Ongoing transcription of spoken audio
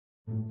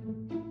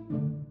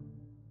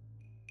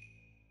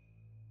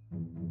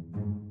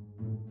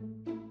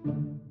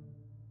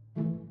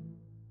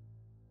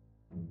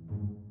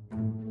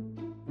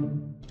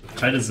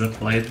Try to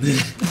zipline.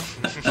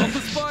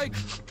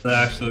 They're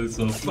actually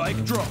so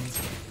Spike dropped.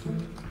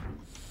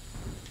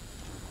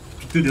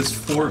 Dude, there's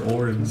 4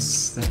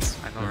 orbs. That's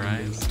I know,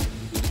 right?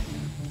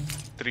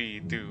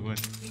 3, 2, 1.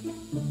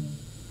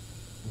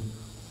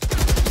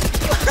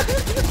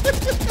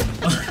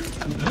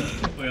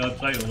 Wait, I'll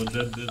try hold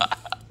that then.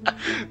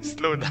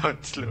 Slow down,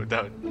 slow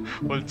down.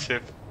 Hold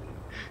shift.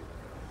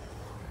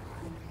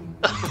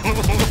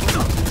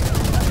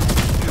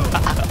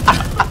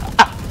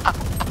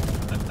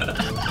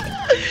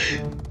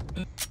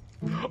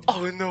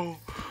 Oh no!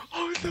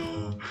 Oh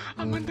no!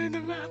 I'm under the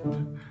map!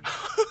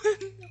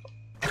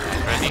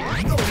 Ready?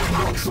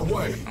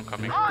 I'm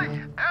coming. I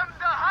am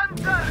the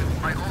hunter!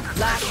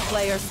 Last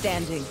player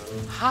standing.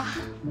 Huh?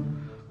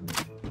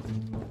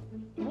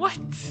 What?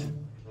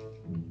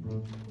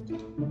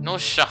 No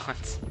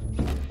shots.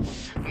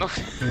 No.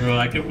 Bro,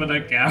 I can put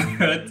a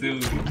camera too.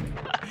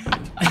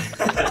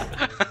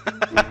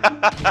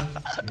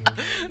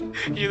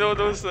 You know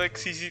those like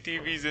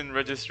CCTVs in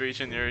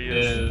registration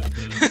areas? Yeah.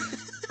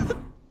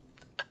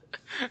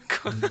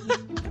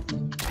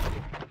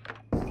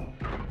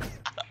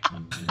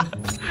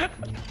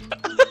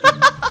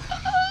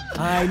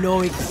 I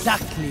know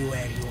exactly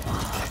where you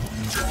are.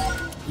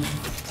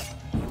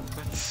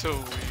 That's so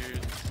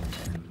weird.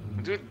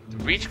 Dude,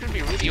 Reach could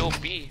be really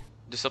OP.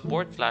 The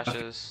support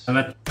flashes. I'm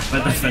at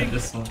defend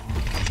this one.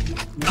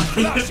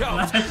 Flash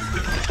out.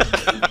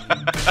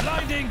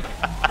 Blinding.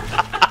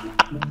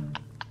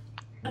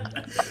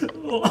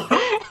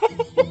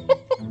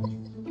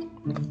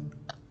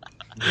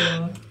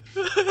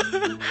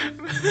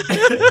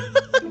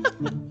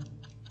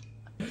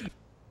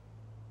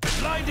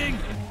 Blinding.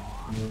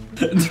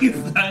 You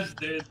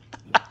flashed it.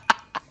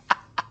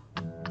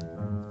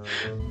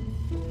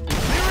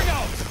 Clearing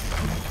out.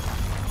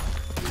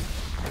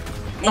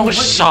 No what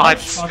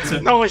shots! shots?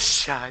 No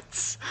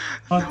shots!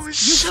 No You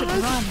should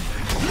shots! run.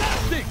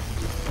 Blasting.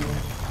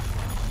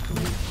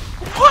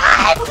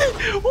 What?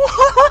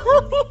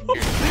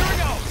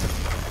 Clearing out.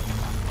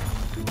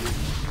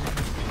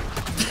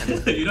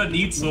 You don't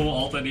need soul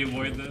alt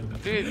anymore then.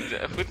 Dude,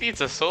 who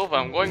needs a Sova?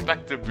 I'm going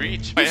back to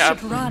Breach. I You have.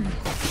 should run.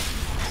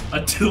 A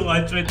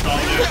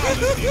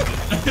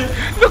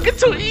 $200 Look,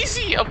 it's so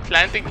easy! I'm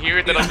planting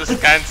here, then I'll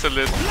just cancel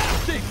it.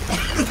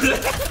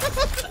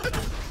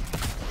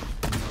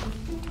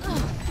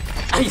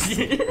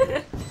 Blasting.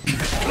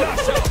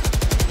 Flash out.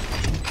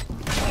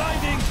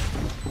 Blinding.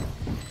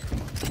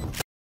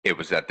 It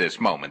was at this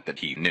moment that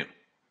he knew.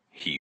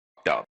 He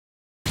f***ed up.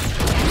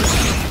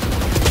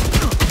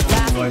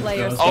 Last my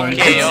player God.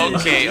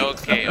 standing.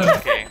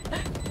 Okay.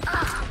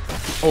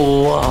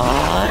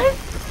 What?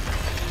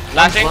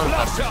 Flashing.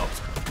 Flash out.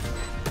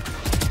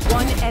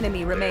 One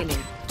enemy remaining.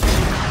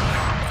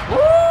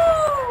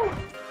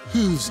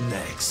 Who's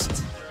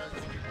next?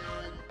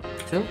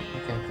 2? Okay.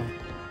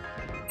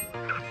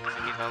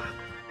 Need help.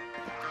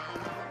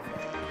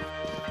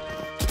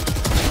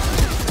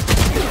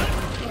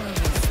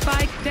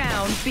 Spike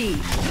down B.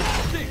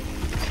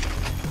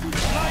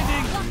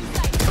 Blinding.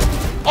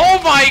 Oh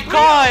my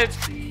god!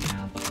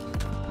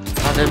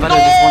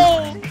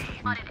 No!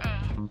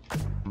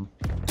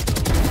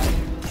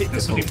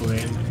 There's some people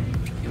in.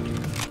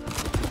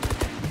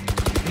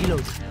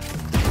 Reload.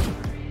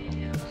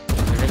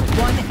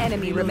 One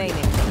enemy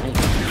remaining.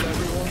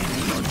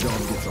 Our job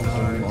gets a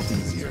whole lot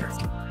easier.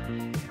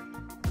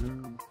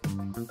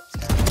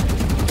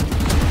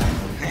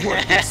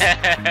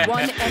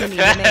 One enemy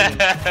remaining.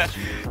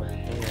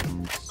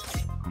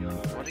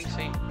 What are you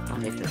saying?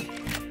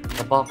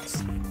 The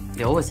box.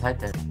 They always hide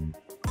there.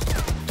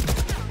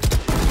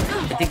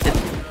 I think that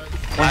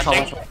one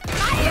shot.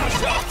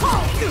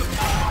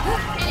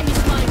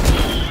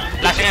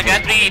 Flashing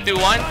again, 3, 2,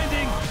 1.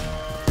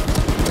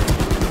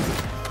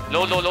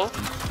 Low.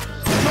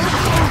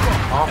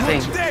 Oh,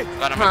 thing.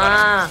 Got him.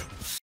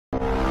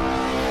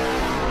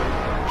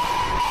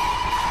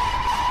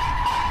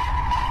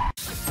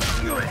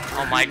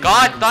 Oh my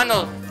god,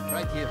 tunnel!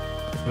 Right here.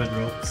 Red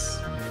ropes.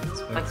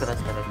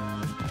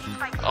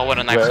 I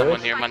wanna knife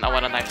someone here, man. I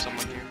wanna knife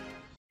someone here.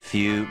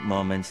 Few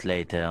moments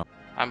later.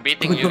 I'm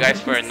beating you guys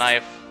for a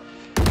knife.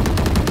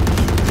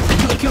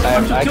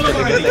 I'm actually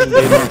getting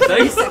baited.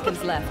 30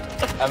 seconds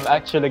left. I'm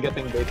actually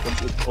getting baited.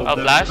 I'll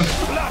flash.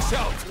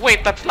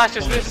 Wait, that flash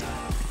is this.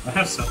 I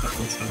have setup on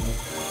setup.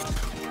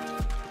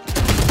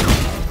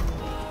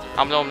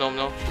 I'm low. I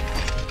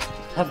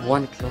have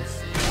one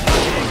close.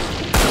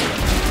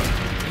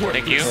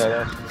 Thank you.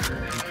 Yeah.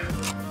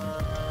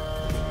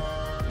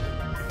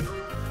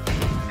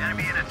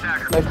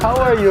 Like, how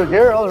are you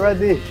here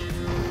already?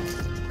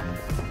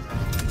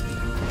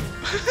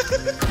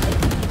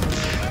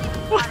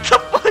 What the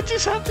fuck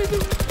is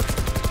happening?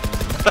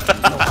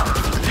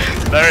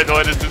 Larry,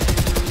 what is this?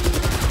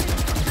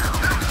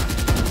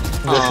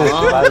 This is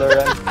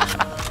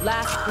Valorant.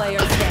 Last player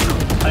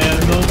standing. I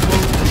have no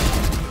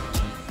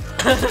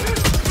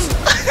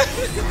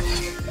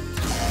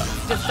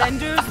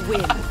Defenders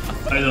win.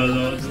 I don't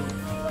know.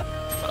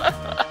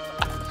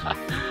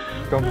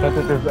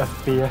 Competitive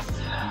FPS.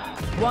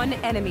 One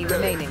enemy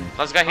remaining.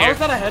 Let's go How here. is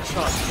that a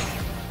headshot?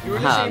 You were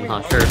just I'm aiming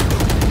not one. sure.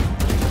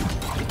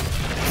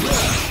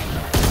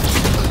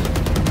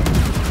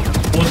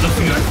 What the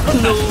fuck?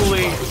 No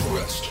way.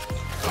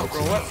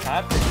 Bro, what's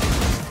happening?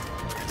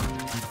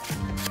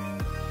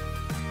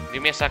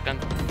 Give me a second.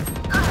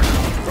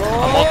 Bro,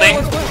 I'm holding.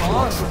 what's going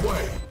on?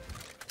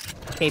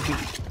 KP.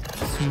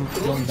 Smooth,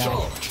 don't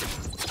die.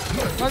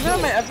 What's that,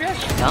 my FPS?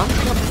 Down?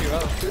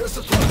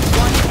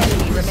 One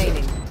enemy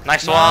remaining.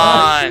 Nice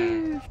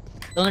one.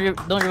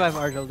 Don't revive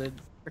Argel, dude.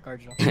 Frick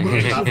Argel.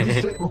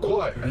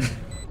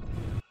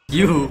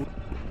 You.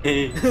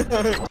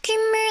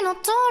 君の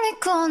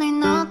虜に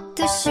なっ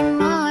てし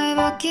まえ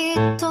ばきっ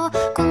と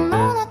こ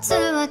の夏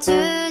は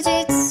充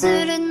実す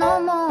るの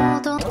モ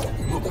ード No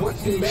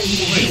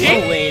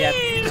way that.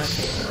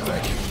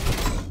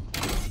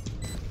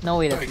 No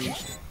way that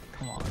reached.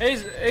 Come on.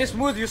 Hey,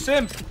 Smooth, you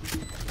simp.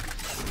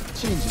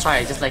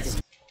 Sorry, just like this.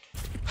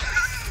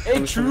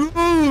 Hey, true.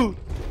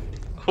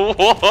 No,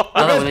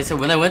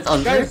 when I went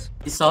under, Guys.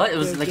 you saw it? It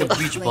was like a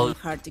breach ball.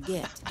 Hard to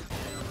get.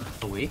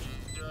 Away.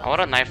 I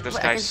wanna knife this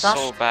Wait, I guy can so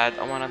dash. bad.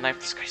 I wanna knife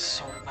this guy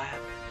so bad.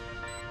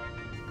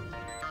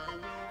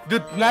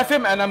 Dude, knife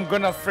him and I'm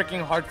gonna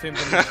freaking heart him.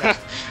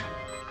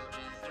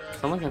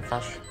 Someone can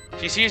flash.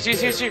 He's here,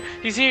 he's here, he's here,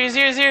 he's here, he's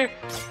here, he's here.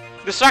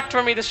 Distract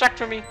for me, distract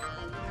for me.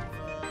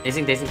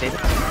 Dazing. Okay.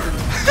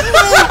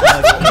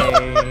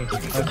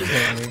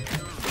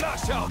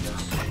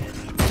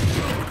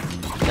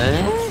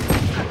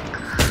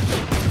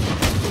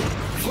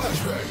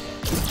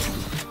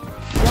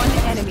 One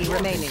enemy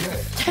remaining.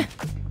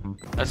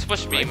 Let's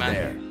push B, man.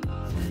 There.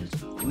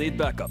 Need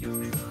backup.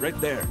 Right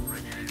there.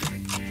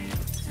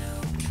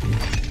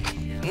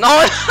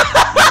 No!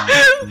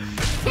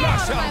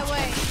 Flash out.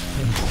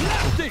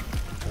 Blasting.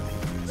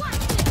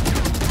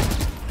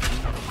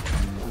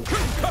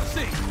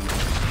 Concussing.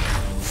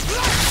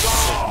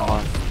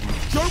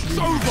 Joke's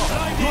over.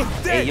 You're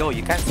dead. Hey yo,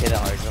 you can't say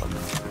that, Argel.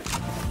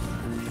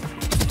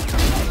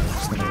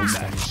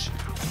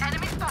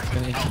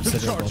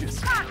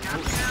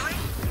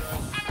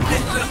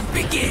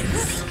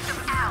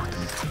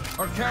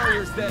 Our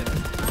carrier's dead.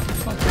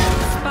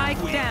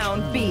 Spike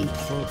down B.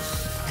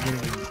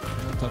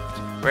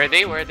 Where are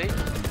they? Where are they?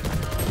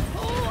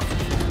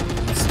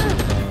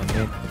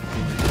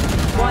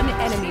 One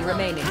enemy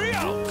remaining.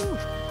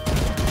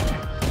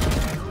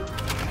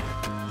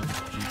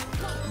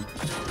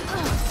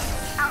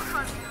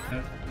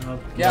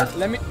 Yeah,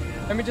 let me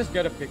just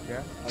get a pick,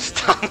 yeah?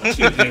 Stop.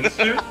 You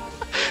gangster.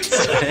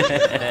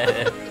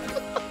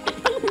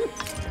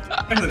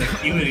 I'm gonna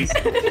kill it.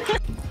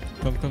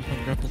 Come,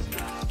 grapple.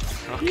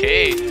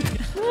 Okay.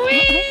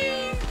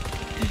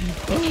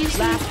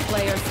 Last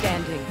player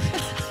standing.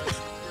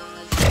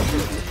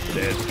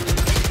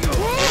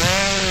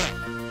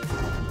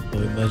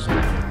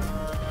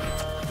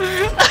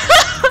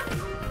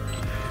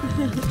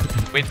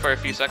 Wait for a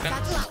few seconds.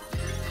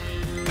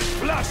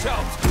 Flash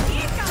out.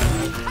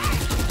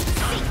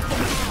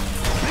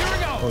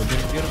 Clearing out.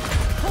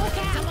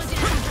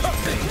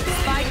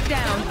 Spike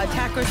down.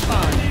 Attacker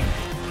spawn.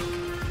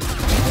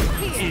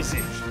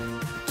 Easy.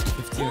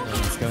 15,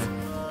 let's go.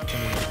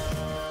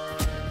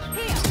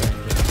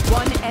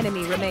 One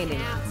enemy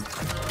remaining.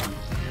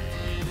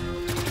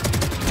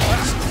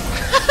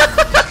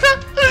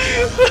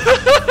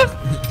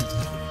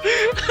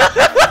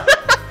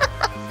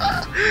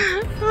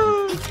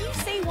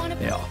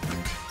 Yeah.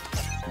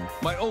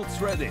 My ult's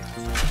ready.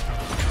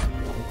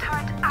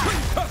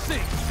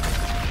 Concussing.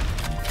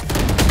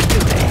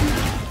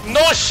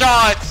 No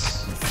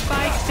shots!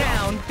 Spike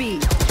down B.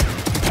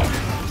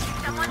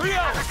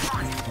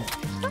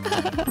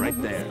 Right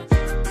there.